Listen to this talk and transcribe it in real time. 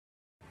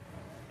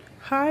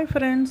Hi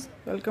friends,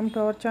 welcome to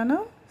our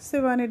channel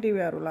Shivani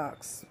TVR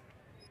vlogs.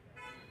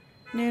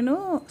 నేను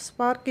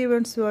spark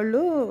events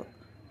వాళ్ళు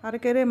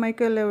అరకెరే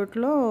మైకో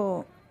లేఅవుట్లో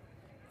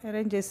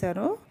arrange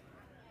చేశారు.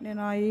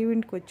 నేను ఆ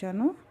ఈవెంట్కి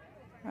వచ్చాను.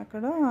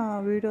 అక్కడ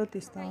వీడియో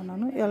తీస్తూ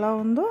ఉన్నాను. ఎలా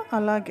ఉందో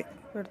అలాగే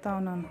పెడతా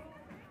ఉన్నాను.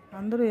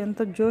 అందరూ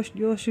ఎంత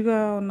జోష్గా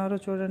ఉన్నారో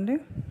చూడండి.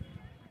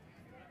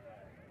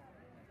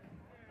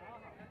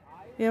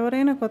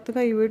 ఎవరైనా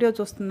కొత్తగా ఈ వీడియో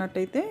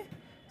చూస్తున్నట్టయితే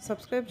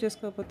సబ్స్క్రైబ్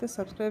చేసుకోకపోతే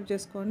సబ్స్క్రైబ్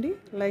చేసుకోండి,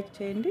 లైక్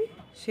చేయండి,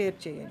 షేర్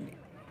చేయండి.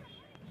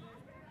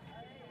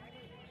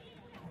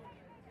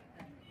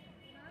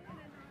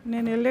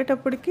 నేను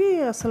వెళ్ళేటప్పటికి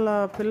అసలు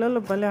పిల్లలు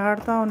భలే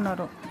ఆడుతూ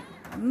ఉన్నారు.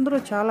 అందరూ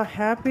చాలా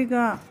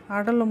హ్యాపీగా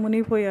ఆటల్లో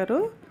మునిగిపోయారు.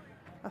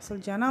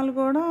 అసలు జనాలు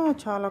కూడా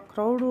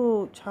క్రౌడ్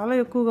చాలా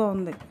ఎక్కువగా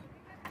ఉంది.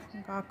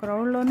 ఇంకా ఆ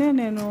క్రౌడ్లోనే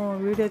నేను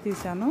వీడియో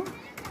తీశాను.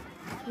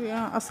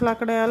 అసలు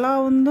అక్కడ ఎలా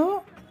ఉందో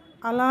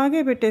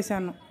అలాగే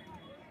పెట్టేశాను.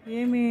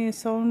 ఏమి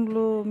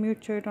సౌండ్లు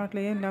మ్యూట్ చేయడం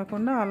అట్లా ఏం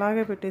లేకుండా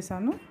అలాగే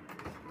పెట్టేశాను.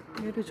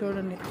 మీరు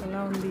చూడండి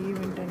ఎలా ఉంది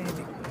ఈవెంట్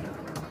అనేది.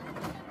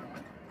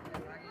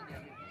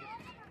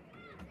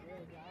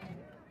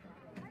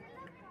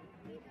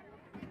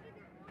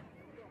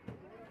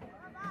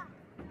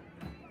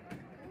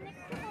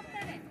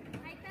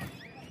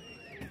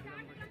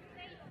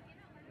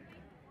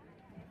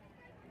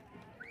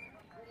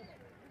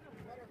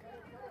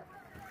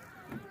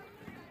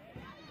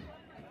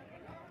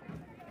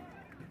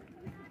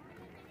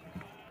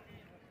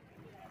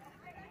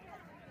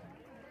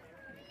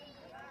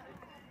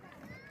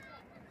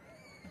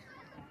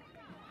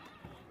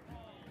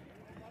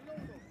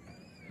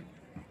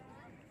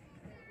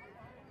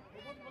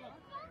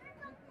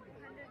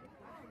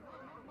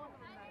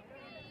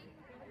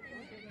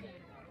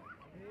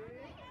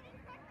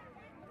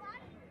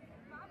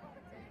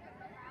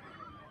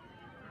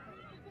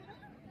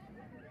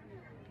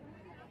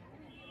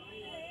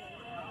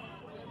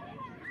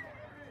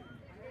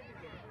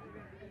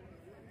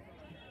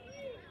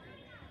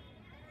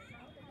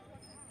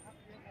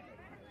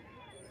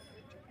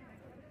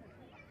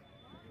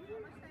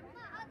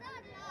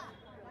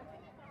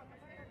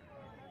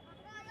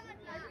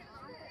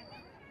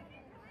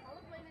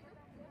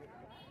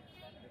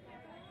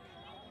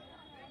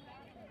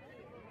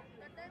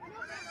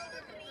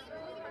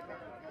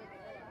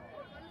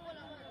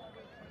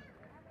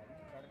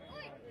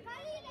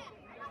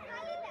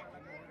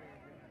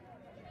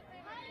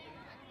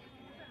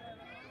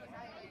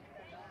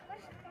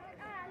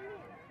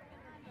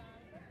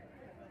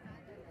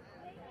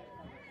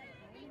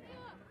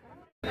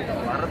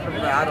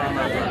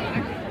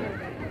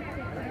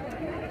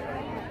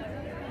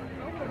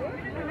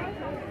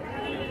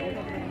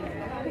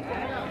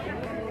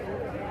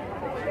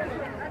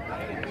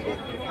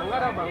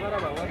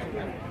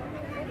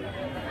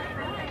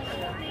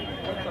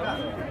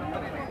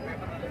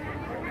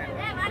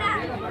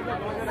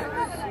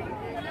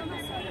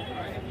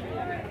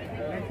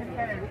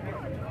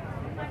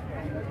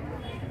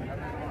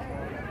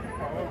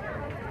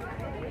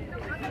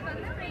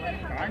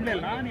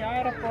 ನಾನು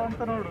ಯಾರಪ್ಪ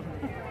ಅಂತ ನೋಡು.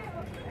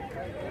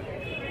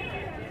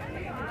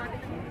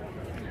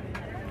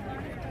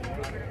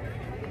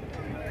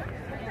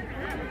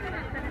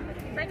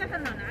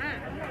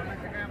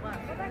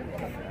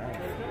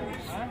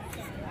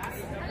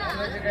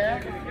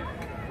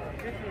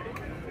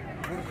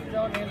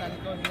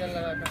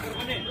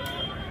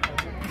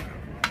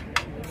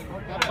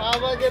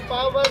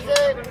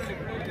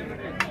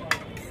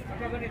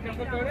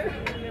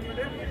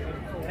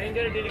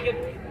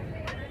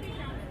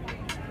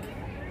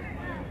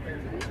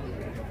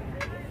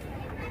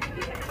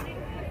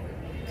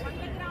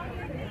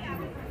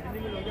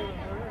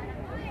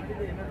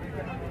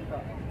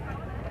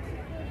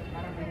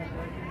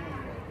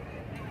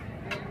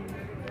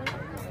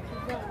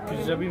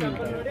 पिज़्ज़ा भी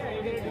मिलता है।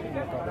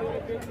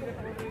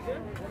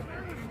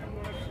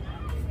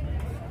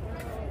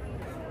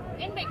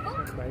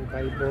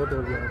 भाई बहुत हो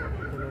गया।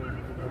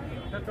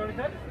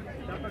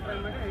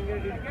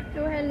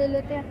 तो है ले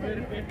लेते हैं।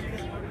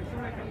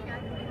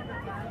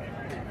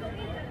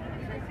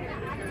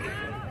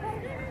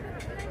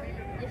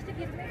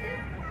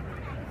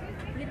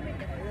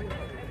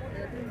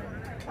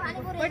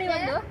 बड़ी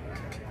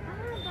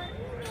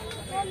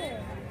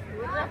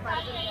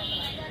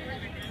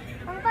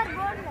ಒಂದು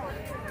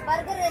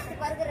ಬರ್ಗರ್ ಎಷ್ಟು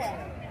ಬರ್ಗರ್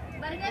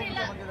ಇಲ್ಲ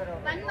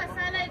ಬನ್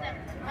ಮಸಾಲ ಇದೆ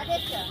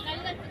ಅದೆಷ್ಟು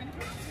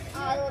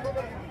ಅದು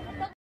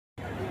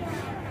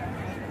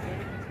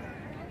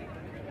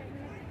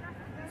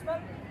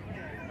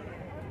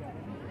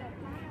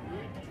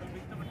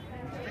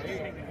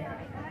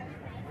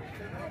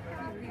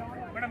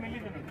ಮೇಡಮ್ ಇಲ್ಲಿ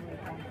ಸರ್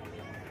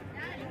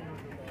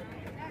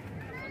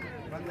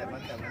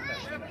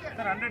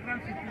 100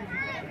 ಗ್ರಾಮ್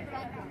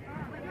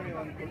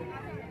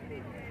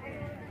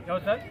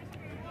ಯಾವ್ದು ಸರ್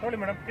ತೊಗೊಳ್ಳಿ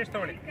ಮೇಡಮ್, ಟೇಸ್ಟ್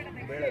ತೊಗೊಳ್ಳಿ.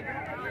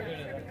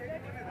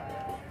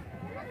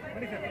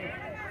 ನೋಡಿ ಸರ್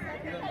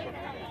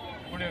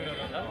ಪುಡಿ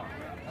ಇರೋದಲ್ಲ,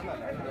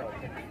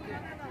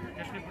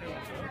 ಚಟ್ನಿ ಪುಡಿ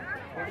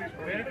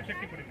ಬೇರೆ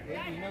ಚಟ್ನಿ ಪುಡಿ,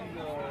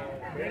 ಇನ್ನೊಂದು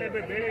ಬೇಳೆ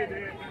ಇದೆ,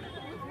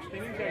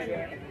 ತೆಂಗಿನಕಾಯಿ ಇದೆ,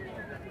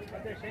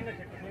 ಮತ್ತು ಶೇಂಗಾ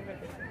ಚಟ್ನಿ.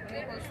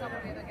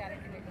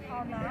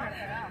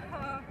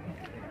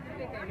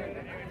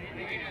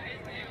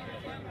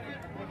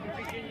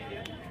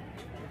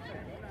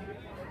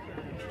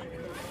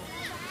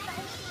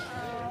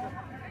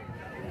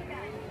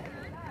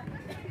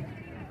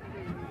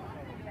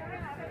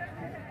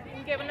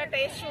 ఇంకేమన్నా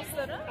టేస్ట్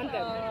చూస్తారా?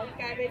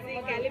 క్యాబేజీ,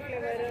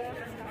 క్యాలీఫ్లవర్,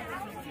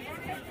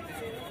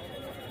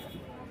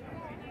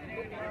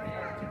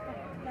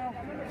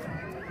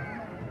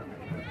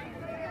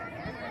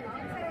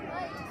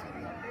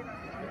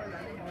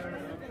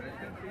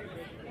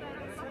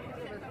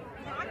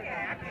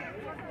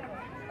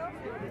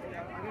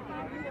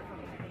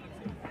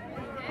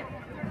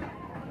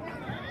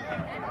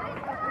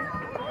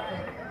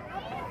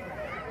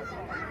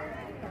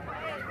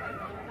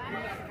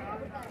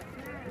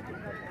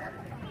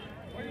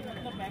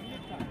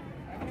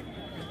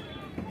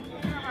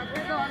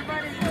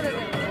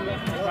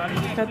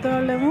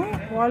 పెద్దవాళ్ళేమో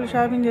వాళ్ళు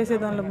షాపింగ్ చేసే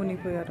దానిలో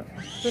మునిగిపోయారు,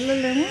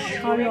 పిల్లలేమో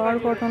వాళ్ళు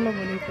ఆడుకోవటంలో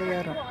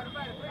మునిగిపోయారు.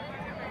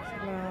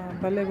 అసలు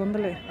భలే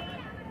గుందలే.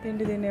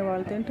 తిండి తినే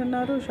వాళ్ళు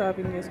తింటున్నారు,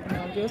 షాపింగ్ చేసుకునే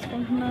వాళ్ళు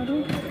చేసుకుంటున్నారు.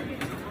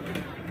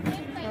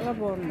 చాలా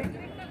బాగుంది.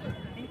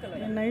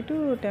 నేను నైటు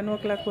 10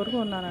 o'clock వరకు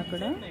ఉన్నాను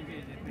అక్కడ.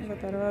 ఇంకా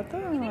తర్వాత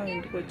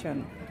ఇంటికి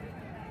వచ్చాను.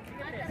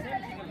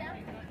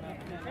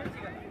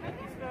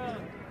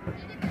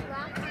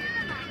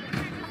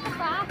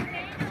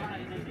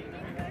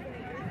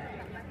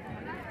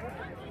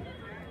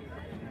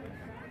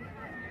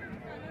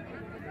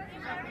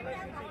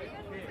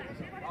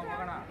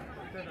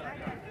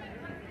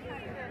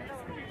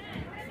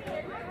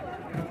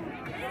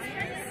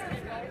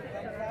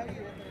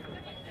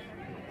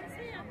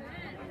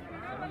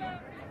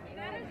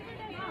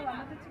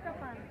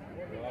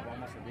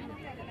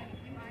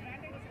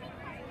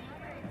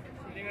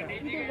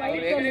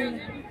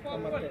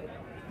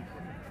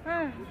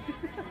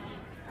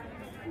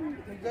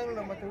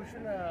 ಮತ್ತೆ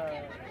ಉಷ್ಣ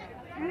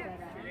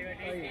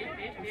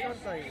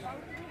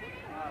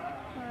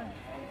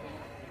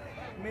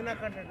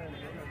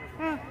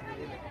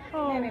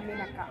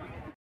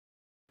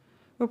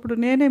ఇప్పుడు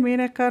నేనే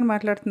మీనక్క అని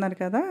మాట్లాడుతున్నారు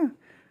కదా,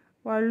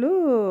 వాళ్ళు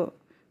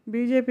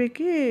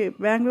బీజేపీకి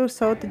బెంగళూరు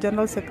సౌత్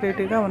జనరల్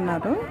సెక్రటరీగా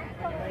ఉన్నారు.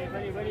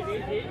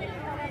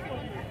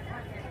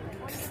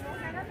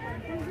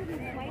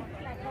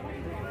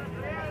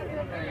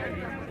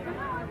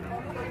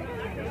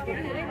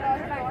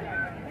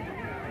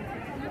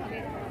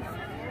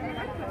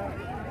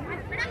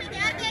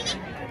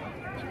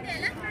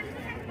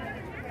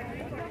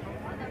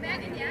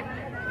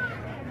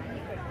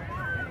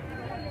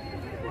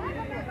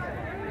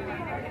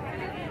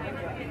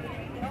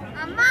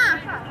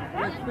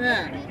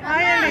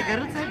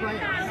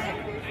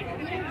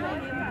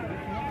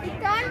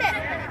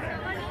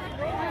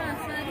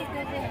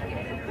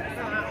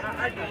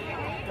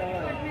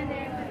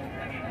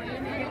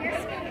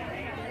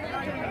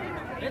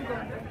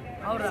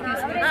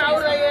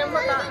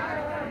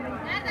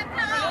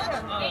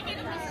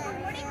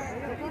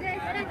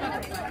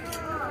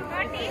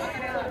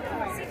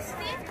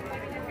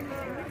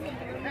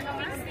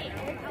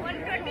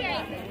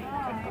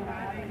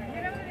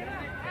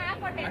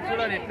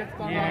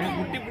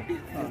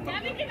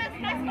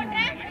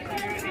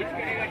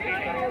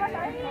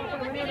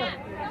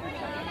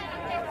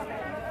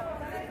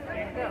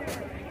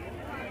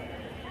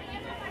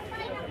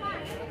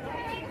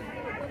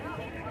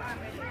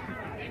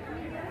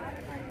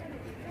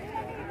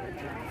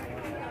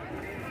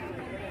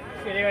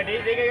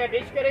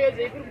 टेस्ट करेगा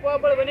जयपुर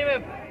पापड़ बने में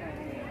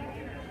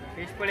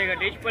टेस्ट पड़ेगा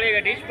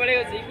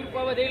जयपुर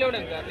पापड़ दे लो ना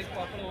गार्लिक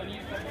पापड़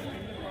ऑनियन पापड़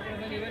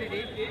बने वाली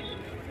टेस्ट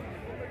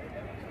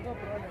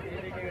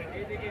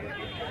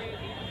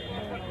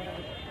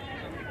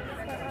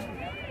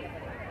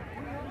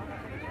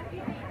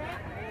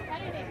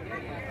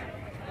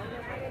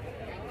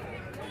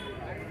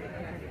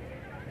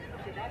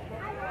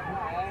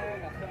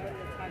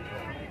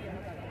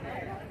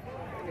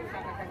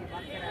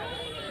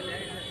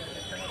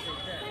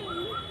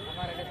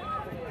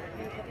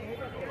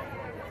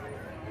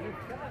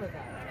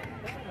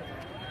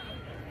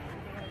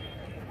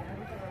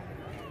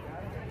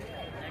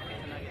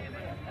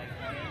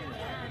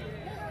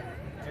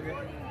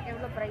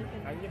எவ்வளோ ப்ரைஸ்?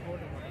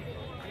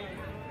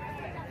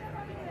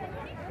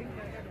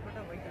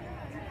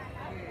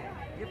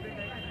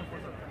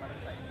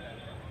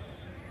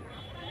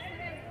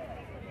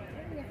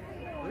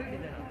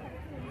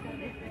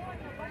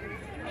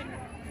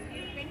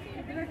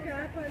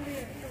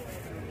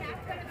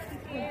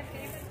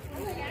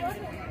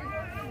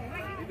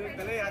 ಇದು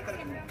ಕಲೆ ಯಾತ್ರೆ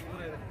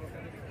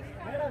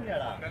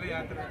ಕಲೆ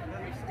ಯಾತ್ರೆ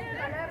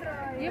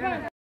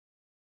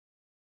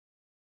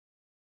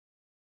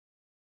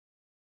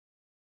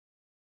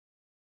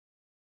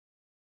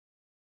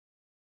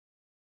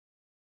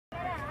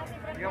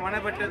ಈಗ ಮನೆ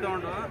ಬಟ್ಟೆ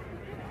ತಗೊಂಡು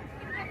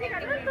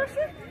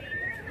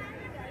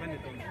ಬನ್ನಿ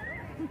ತಗೊಂಡು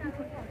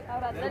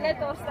ಅವ್ರು ಅದರಲ್ಲೇ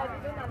ತೋರಿಸ್ತಾ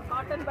ಇದ್ದು ನಾನು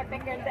ಕಾಟನ್ ಬಟ್ಟೆ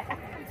ಕೇಳಿದೆ.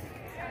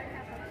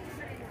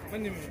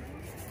 ಬನ್ನಿ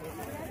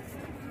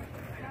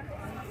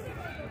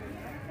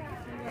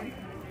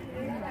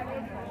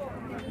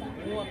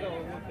ಮೂವತ್ತ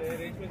ಹೋಗುತ್ತೆ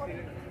ರೇಷ್ಮೆ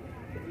ಸೀರೆ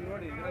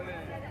ನೋಡಿ ಇದರಲ್ಲೇ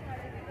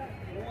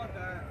ಮೂವತ್ತ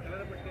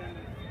ಕಲರ್ ಬಟ್ಟೆ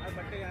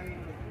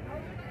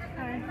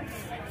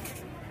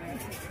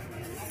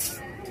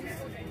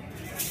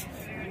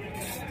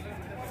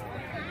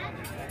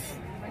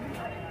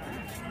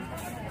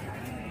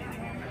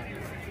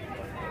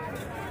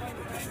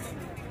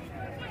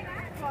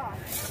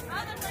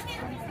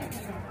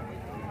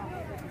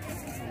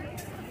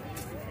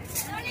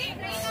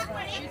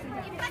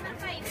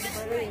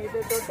ಇದು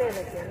ದೊಡ್ಡ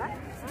ಏಲಕ್ಕಿ ಅಲ್ಲ,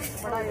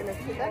 ಬಡ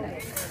ಏಲಕ್ಕಿ ತಾನೆ.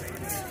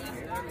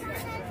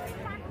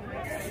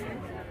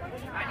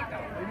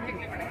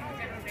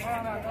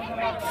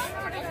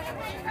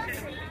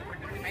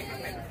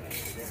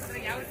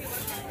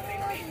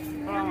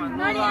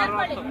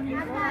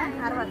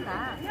 ಅರವತ್ತಾ?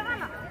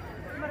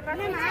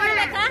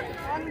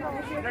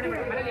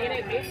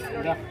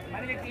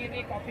 ಮನೇಲಿ ಟೀ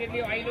ಇರಲಿ, ಕಾಫಿ ಇರಲಿ,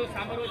 oil,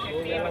 sambar,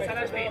 chutney,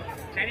 masala state,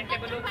 dining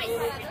table,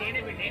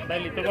 ಏನೇ ಬಿಡಿ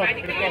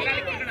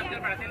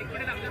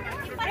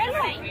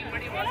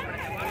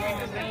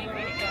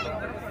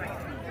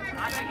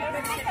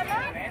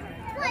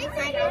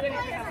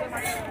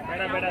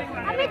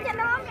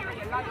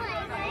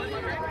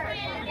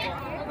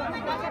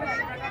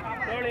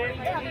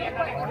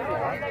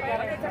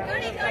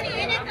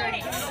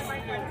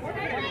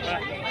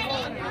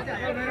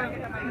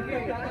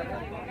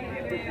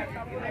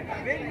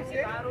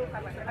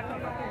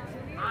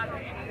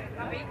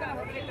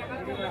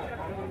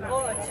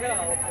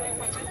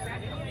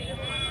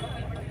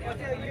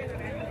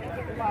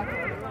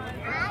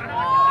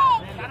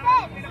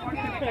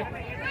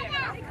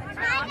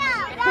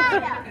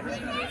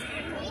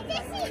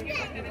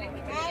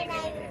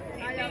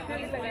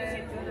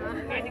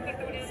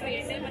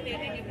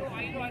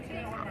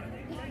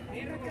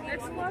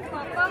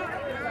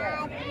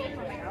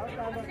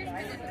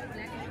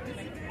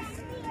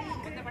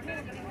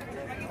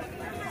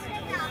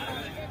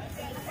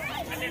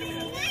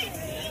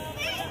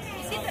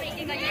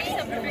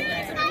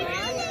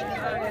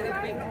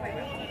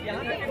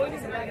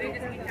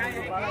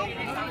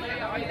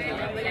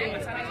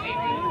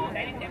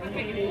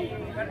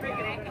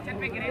किचन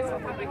पे गिरे,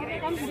 सोफा पे गिरे,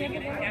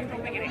 कैमरों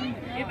पे गिरे,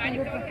 ये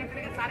मैजिक टॉवर क्या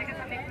करेगा, सारे के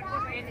साथ एक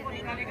को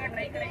निकालेगा,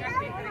 ड्राई करेगा,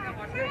 चेक करेगा,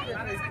 वॉश करेगा,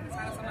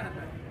 सारा सामान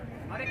आता है।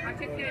 और एक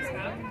खासियत क्या है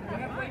इसका,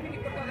 अगर कोई भी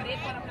लिक्विड को अगर एक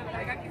बार अपने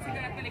बताएगा, किसी का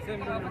आपका लिक्विड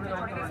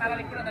छोड़ेगा, सारा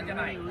लिक्विड अंदर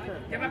जमा है।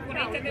 जब आपको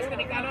नहीं चाहिए इसको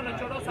निकालो, न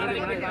छोड़ो, सारा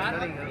लिक्विड बाहर,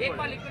 एक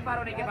बार लिक्विड बाहर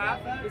होने के बाद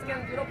इसके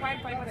अंदर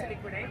 0.5%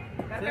 लिक्विड है।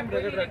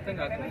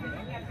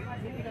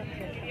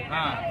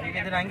 हाँ ठीक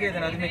है, हंगे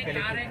ಅದನ್ನ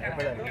ಕಲಿ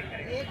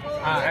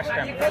ಹಾಂ ಅಷ್ಟೇ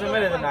ಅದ್ರ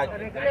ಮೇಲೆ ಇದನ್ನ ಹಾಕಿ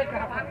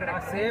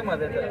ಸೇಮ್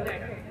ಅದೇ ಥರ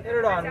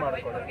ಎರಡು ಆನ್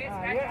ಮಾಡ್ಕೊಳ್ಳಿ.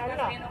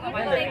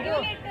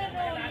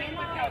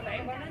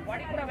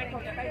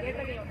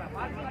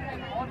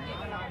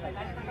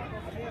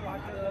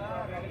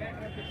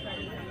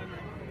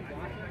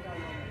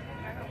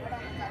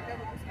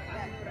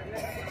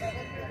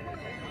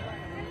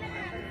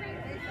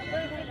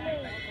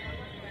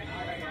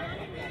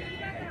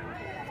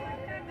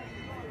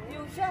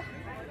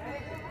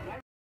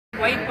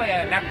 White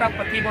laptop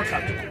keyboard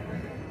subject.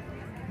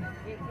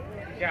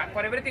 Yeah,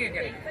 for everything you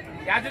carry.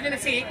 As you can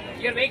see,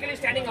 your vehicle is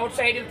standing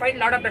outside. You'll find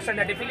a lot of dust on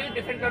that. If you use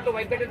different color to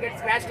wipe it, you'll get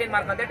scratch stain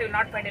mark on that. You will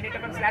not find any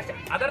type of slash.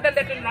 Other than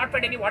that, you will not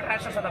find any water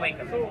rashes on the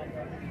vehicle.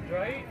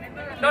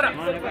 No.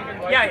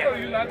 Yeah.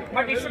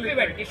 But it should be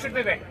wet. It should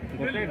be wet.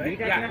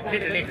 Yeah,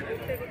 little.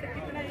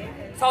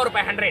 100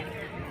 rupees, 100.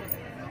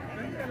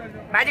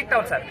 Magic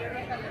towel, sir.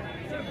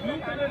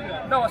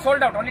 No,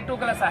 sold out. Only 2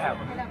 colors I have.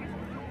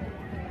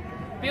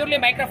 Purely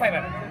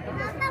microfiber.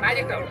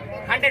 Magic towel.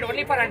 100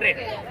 only for 100.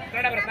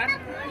 Right, brother?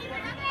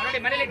 ನೋಡಿ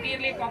ಮನೇಲಿ tea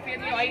ಇರಲಿ, coffee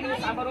ಇರಲಿ, oil,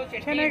 sambar,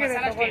 chutney,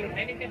 masala state,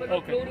 dining table,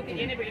 floor,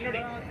 ಏನೇ ಬಿಡಿ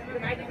ನೋಡಿ.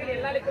 ಮ್ಯಾಜಿಕಲ್ಲಿ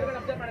ಎಲ್ಲ liquid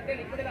observe ಮಾಡುತ್ತೆ.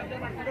 Liquid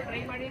observe ಮಾಡ್ಕೊಂಡು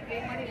ಟ್ರೈ ಮಾಡಿ,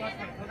 ಕ್ಲೀನ್ ಮಾಡಿ, ವಾಶ್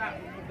ಮಾಡಿ. ಹೌದಾ?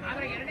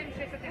 ಆದರೆ ಎರಡನೇ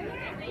ವಿಶೇಷತೆ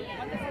ಅಂದರೆ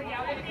ಒಂದು ಸರಿ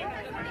ಯಾವುದೇ ಲಿಕ್ವಿಡ್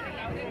ಅಬ್ಸರ್ವ್ ಮಾಡಿದ್ರೆ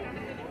ಯಾವುದೇ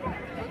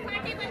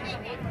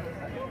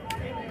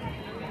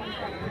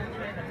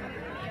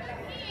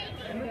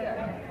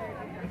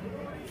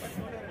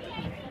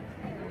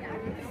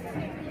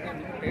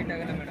ಲೇಟ್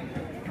ಆಗಲ್ಲ ಮೇಡಮ್.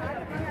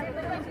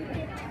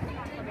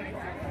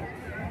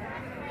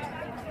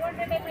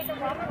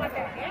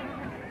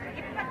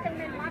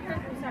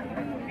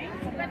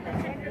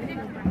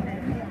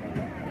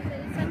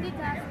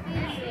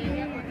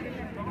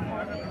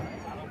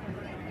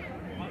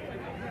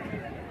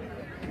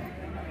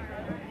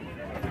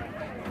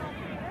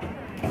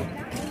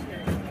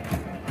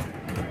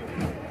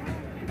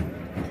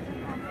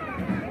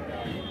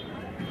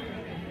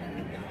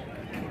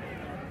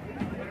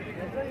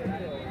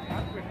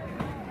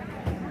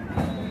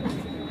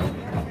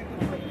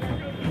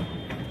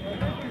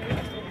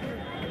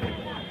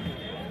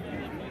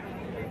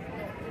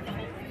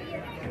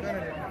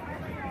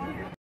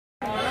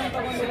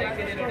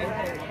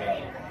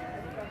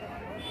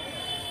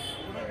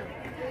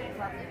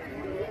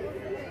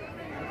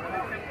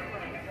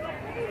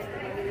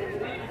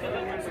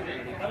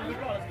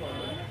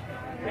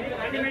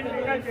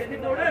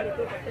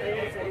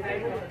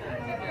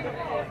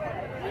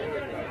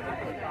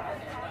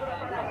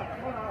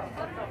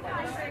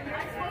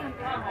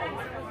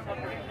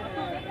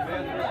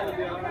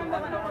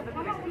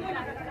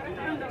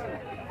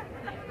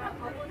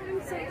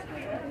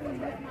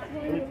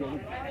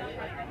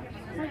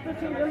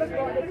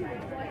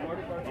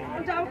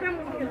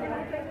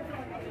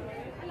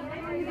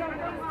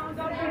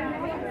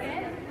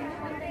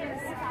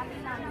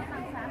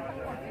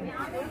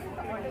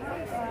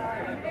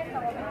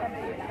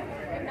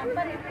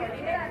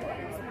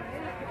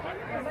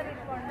 ನಂಬರ್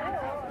ಇಟ್ಕೊಂಡು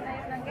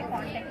ನನಗೆ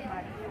ಕಾಂಟ್ಯಾಕ್ಟ್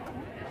ಮಾಡಿ.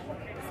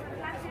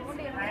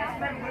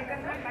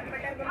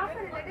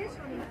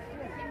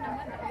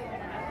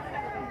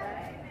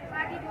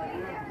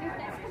 ನೀವು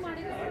ಟೆಸ್ಟ್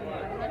ಮಾಡಿದ್ರೆ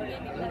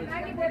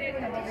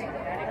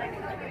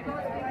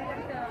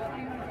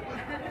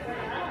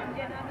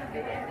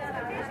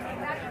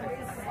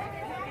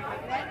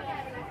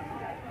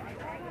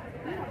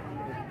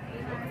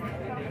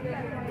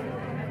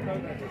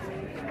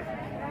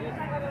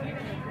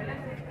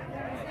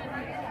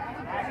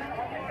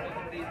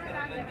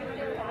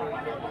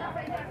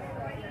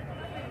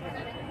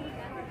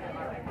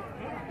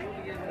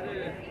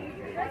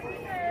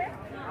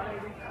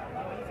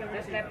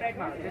Just left right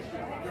mark. Just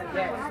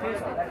yeah,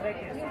 please, that right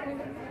here.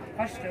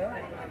 First,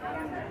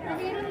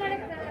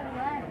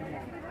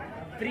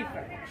 three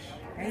front.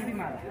 कहीं भी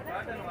मारो.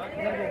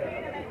 उधर देखो.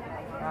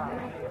 हाँ.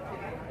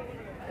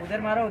 उधर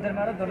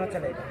मारो दोनों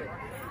चलेगा.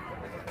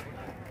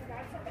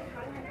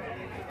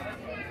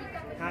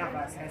 हाँ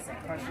बस ऐसे.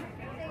 First,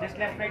 just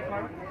left right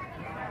मारो.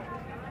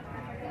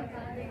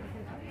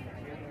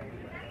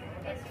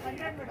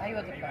 आई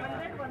वो तो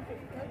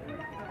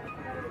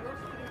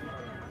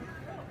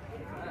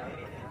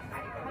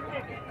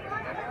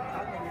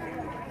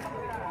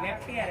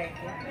लेफ्ट ही आ रहा है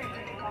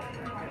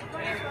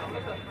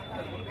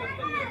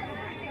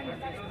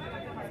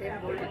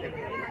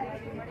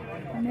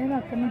నేను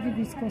అక్కడి నుంచి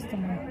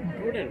తీసుకొస్తాను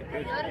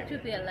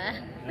చూపియాలా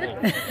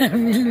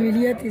వీళ్ళు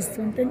వీడియో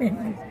తీస్తుంటే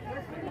నేను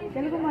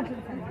తెలుగు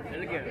మాట్లాడతాను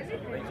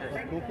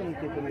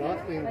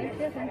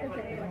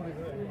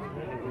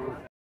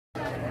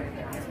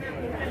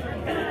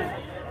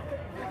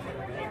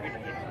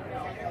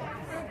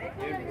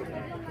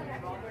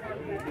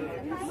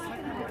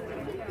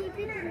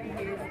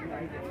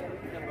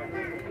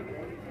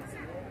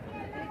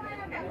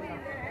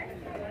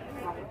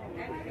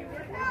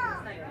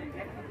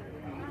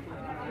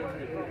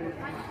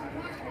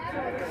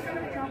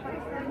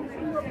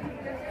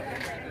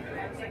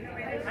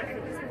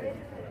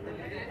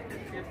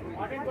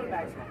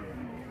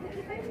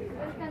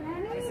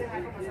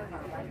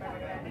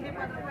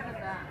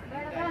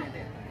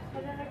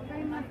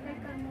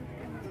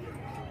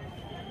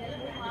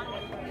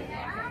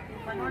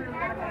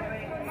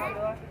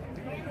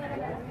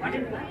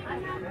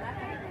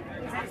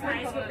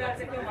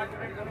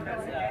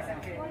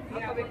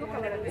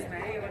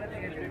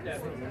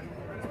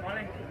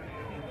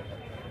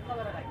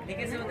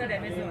होता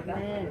डैमेज नहीं होता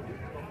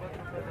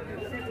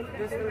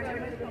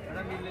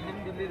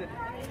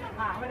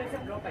हाँ हमारे से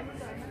ब्लॉक है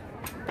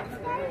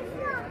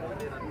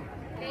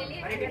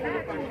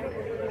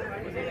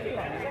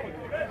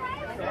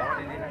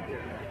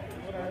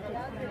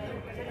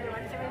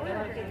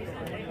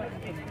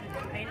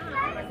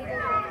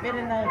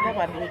मेरे ना क्या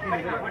बात है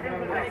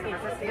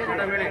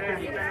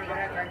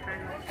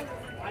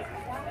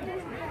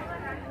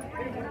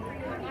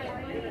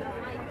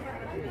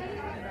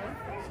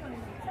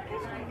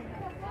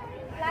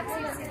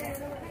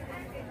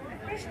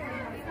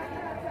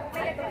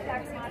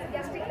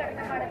ಗ್ಯಾಸ್ಟ್ರಿಕ್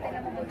ಕಡಿಮೆ ಮಾಡುತ್ತೆ,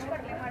 ನಮ್ಮ ಬೊಜ್ಜು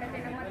ಕಡಿಮೆ ಮಾಡುತ್ತೆ,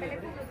 ನಮ್ಮ ತಲೆ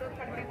ಕೂದಲು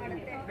ಕಡಿಮೆ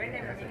ಮಾಡುತ್ತೆ.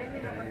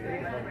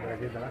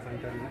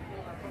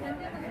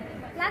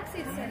 ಫ್ಲಾಕ್ಸ್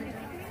ಸೀಡ್ಸ್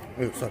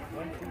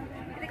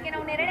ಇದಕ್ಕೆ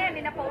ನಾವು ನೆರಳೆ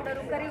ಹಣ್ಣಿನ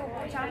ಪೌಡರು, ಕರಿ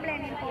ಉಪ್ಪು, ಚಾಂಬಳೆ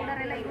ಹಣ್ಣಿನ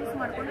ಪೌಡರ್ ಎಲ್ಲ ಯೂಸ್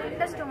ಮಾಡಿಕೊಂಡು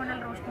ಇಂಡಸ್ಟ್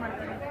ಓವನಲ್ಲಿ ರೋಸ್ಟ್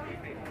ಮಾಡ್ತೀವಿ.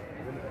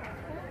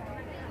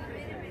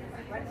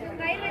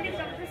 ಆಯುರ್ವೇದಿಕ್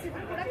ಡಾಕ್ಟರ್ಸ್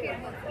ಇದ್ರು ಕೂಡ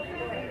ಕೇಳ್ಬೋದು.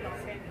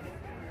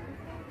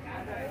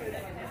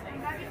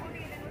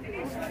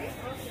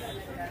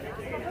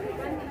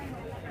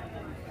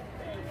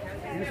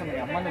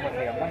 ಅಮ್ಮನೂ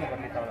ಬರಲಿ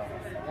ತಗೊಳ್ಳೋ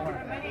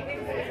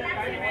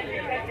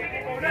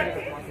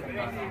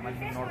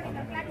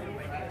ನೋಡ್ಕೊಂಡು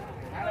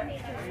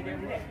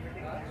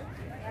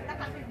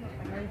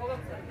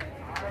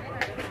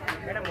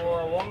ಮೇಡಮ್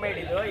ಹೋಮ್ ಮೇಡ್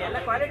ಇದು ಎಲ್ಲ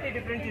ಕ್ವಾಲಿಟಿ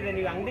ಡಿಫ್ರೆನ್ಸ್ ಇದೆ.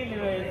 ನೀವು ಅಂಗಡಿಲಿ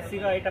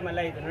ಸಿಗೋ ಐಟಮ್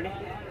ಎಲ್ಲ ಇದೆ ನೋಡಿ,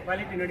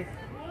 ಕ್ವಾಲಿಟಿ ನೋಡಿ.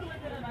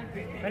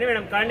 ಬನ್ನಿ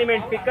madam,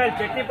 condiment, pickle,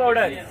 chutney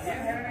powder.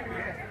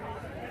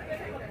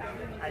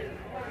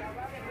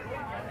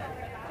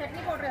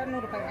 Chutney powder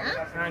 200 ರೂಪಾಯಿನಾ?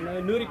 ಹಾಂ,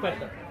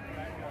 120.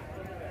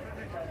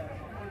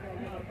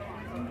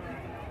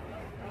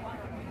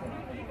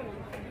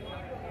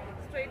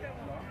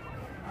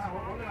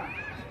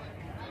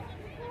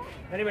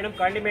 ಬನ್ನಿ ಮೇಡಮ್,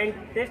 ಕಾಂಡಿಮೆಂಟ್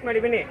ಟೇಸ್ಟ್ ಮಾಡಿ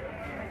ಬನ್ನಿ.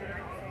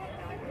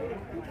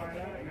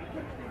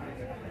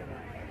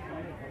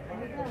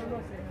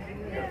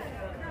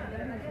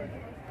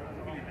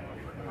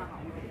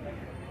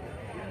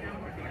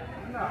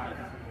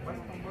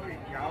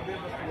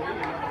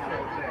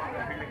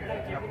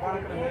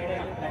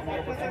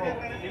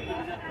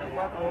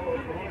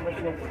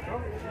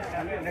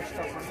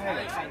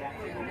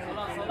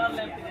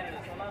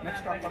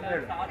 ನೆಕ್ಸ್ಟ್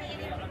ಹೇಳಿ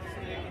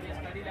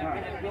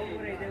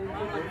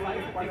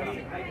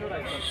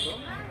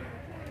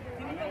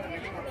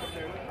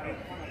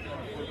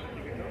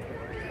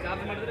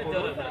ಚಾರ್ಜ್ ಮಾಡಿದ್ರೆ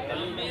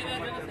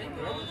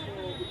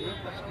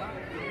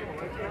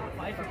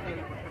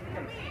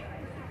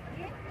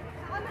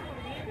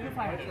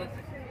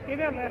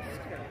ಇದೇ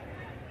ಬೆಸ್ಟ್.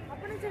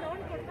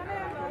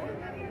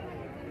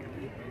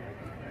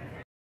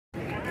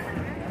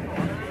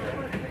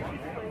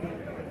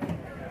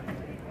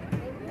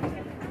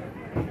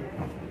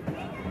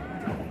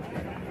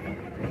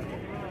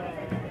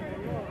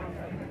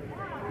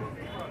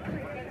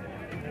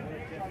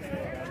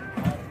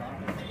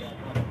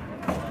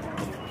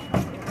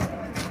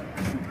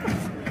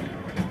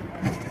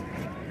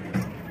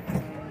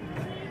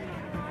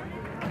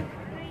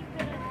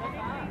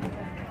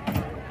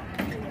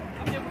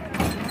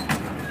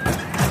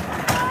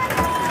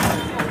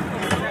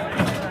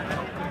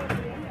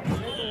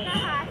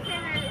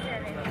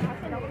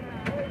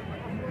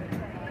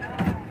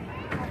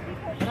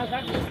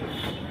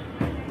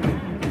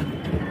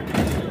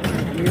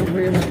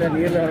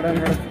 నీళ్ళు రావడం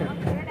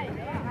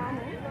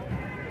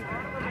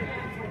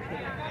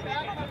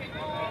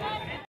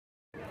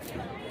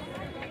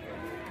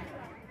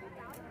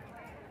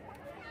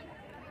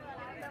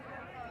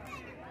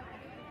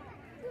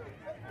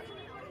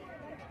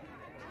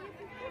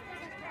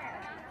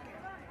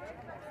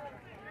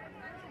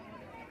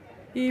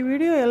ఈ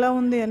వీడియో ఎలా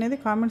ఉంది అనేది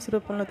కామెంట్స్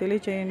రూపంలో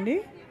తెలియచేయండి.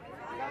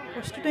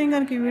 ఫస్ట్ టైం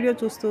కనుక ఈ వీడియో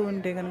చూస్తూ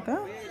ఉంటే కనుక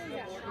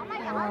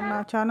నా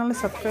ఛానల్ని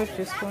సబ్స్క్రైబ్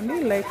చేసుకోండి,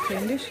 లైక్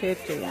చేయండి,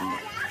 షేర్ చేయండి.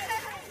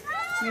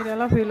 మీరు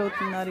ఎలా ఫీల్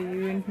అవుతున్నారు ఈ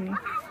ఈవెంట్ని?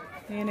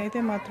 నేనైతే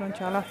మాత్రం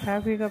చాలా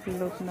హ్యాపీగా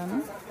ఫీల్ అవుతున్నాను.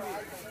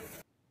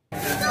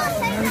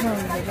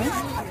 ఉంది కదా,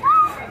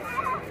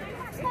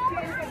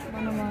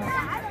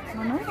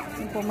 మనం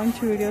ఇంకో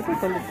మంచి వీడియోతో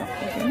కలుద్దాం.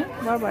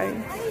 ఓకేనా, బాయ్.